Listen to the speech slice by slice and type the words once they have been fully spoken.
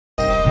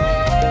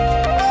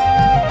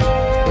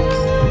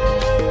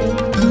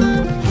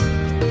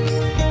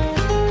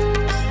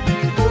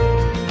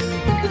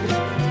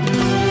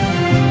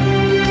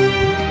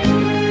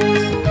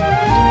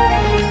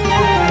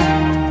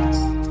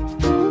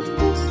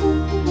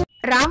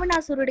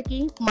రావణాసురుడికి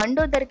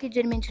మండోదరికి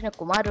జన్మించిన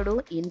కుమారుడు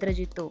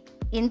ఇంద్రజిత్తు.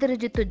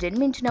 ఇంద్రజిత్తు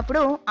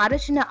జన్మించినప్పుడు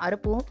అరచిన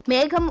అరుపు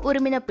మేఘం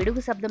ఉరిమిన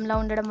పిడుగు శబ్దంలా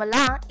ఉండడం వల్ల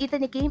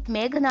ఇతనికి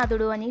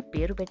మేఘనాథుడు అని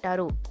పేరు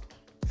పెట్టారు.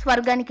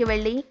 స్వర్గానికి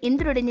వెళ్లి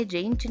ఇంద్రుడిని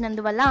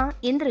జయించినందువల్ల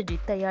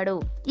ఇంద్రజిత్ అయ్యాడు.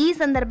 ఈ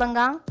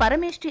సందర్భంగా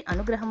పరమేష్ఠి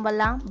అనుగ్రహం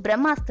వల్ల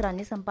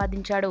బ్రహ్మాస్త్రాన్ని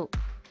సంపాదించాడు.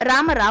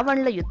 రామ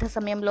రావణుల యుద్ధ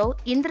సమయంలో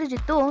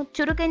ఇంద్రజిత్తు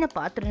చురుకైన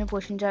పాత్రను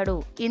పోషించాడు.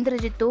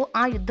 ఇంద్రజిత్తు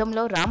ఆ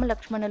యుద్ధంలో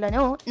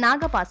రామలక్ష్మణులను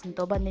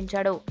నాగపాశంతో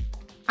బంధించాడు.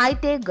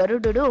 అయితే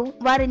గరుడు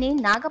వారిని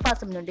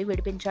నాగపాశం నుండి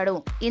విడిపించాడు.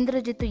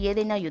 ఇంద్రజిత్తు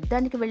ఏదైనా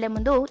యుద్ధానికి వెళ్లే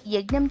ముందు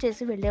యజ్ఞం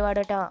చేసి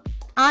వెళ్లేవాడట.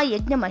 ఆ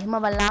యజ్ఞ మహిమ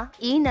వల్ల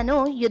ఈయనను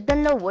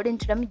యుద్ధంలో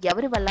ఓడించడం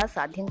ఎవరి వల్ల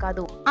సాధ్యం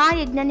కాదు. ఆ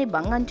యజ్ఞాన్ని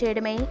భంగం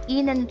చేయడమే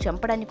ఈయనను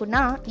చంపడానికున్న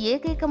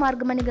ఏకైక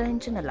మార్గమని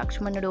గ్రహించిన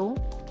లక్ష్మణుడు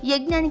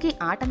యజ్ఞానికి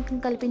ఆటంకం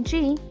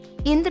కల్పించి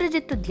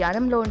ఇంద్రజిత్తు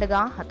ధ్యానంలో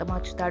ఉండగా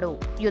హతమార్చుతాడు.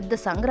 యుద్ధ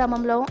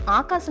సంగ్రామంలో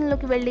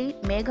ఆకాశంలోకి వెళ్లి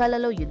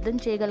మేఘాలలో యుద్ధం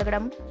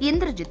చేయగలగడం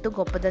ఇంద్రజిత్తు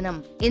గొప్పదనం.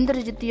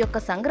 ఇంద్రజిత్తు యొక్క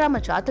సంగ్రామ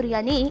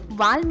చాతుర్యాన్ని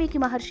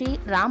వాల్మీకి మహర్షి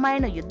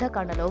రామాయణ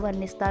యుద్ధకాండలో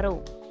వర్ణిస్తారు.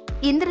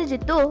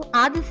 ఇంద్రజిత్తు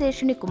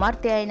ఆదిశేషుని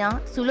కుమార్తె అయిన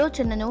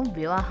సులోచనను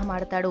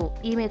వివాహమాడతాడు.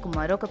 ఈమెకు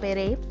మరొక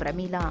పేరే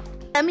ప్రమీల.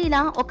 ప్రమీల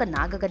ఒక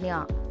నాగకన్య.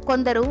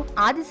 కొందరు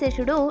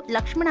ఆదిశేషుడు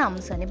లక్ష్మణ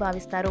అంశ అని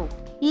భావిస్తారు.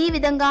 ఈ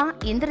విధంగా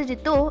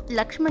ఇంద్రజిత్తు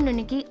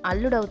లక్ష్మణునికి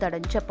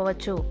అల్లుడవుతాడని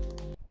చెప్పవచ్చు.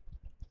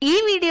 ఈ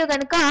వీడియో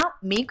గనుక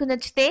మీకు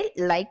నచ్చితే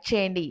లైక్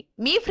చేయండి,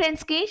 మీ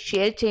ఫ్రెండ్స్ కి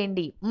షేర్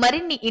చేయండి.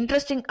 మరిన్ని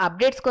ఇంట్రెస్టింగ్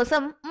అప్డేట్స్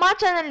కోసం మా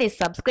ఛానల్ ని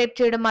సబ్స్క్రైబ్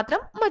చేయడం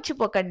మాత్రం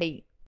మర్చిపోకండి.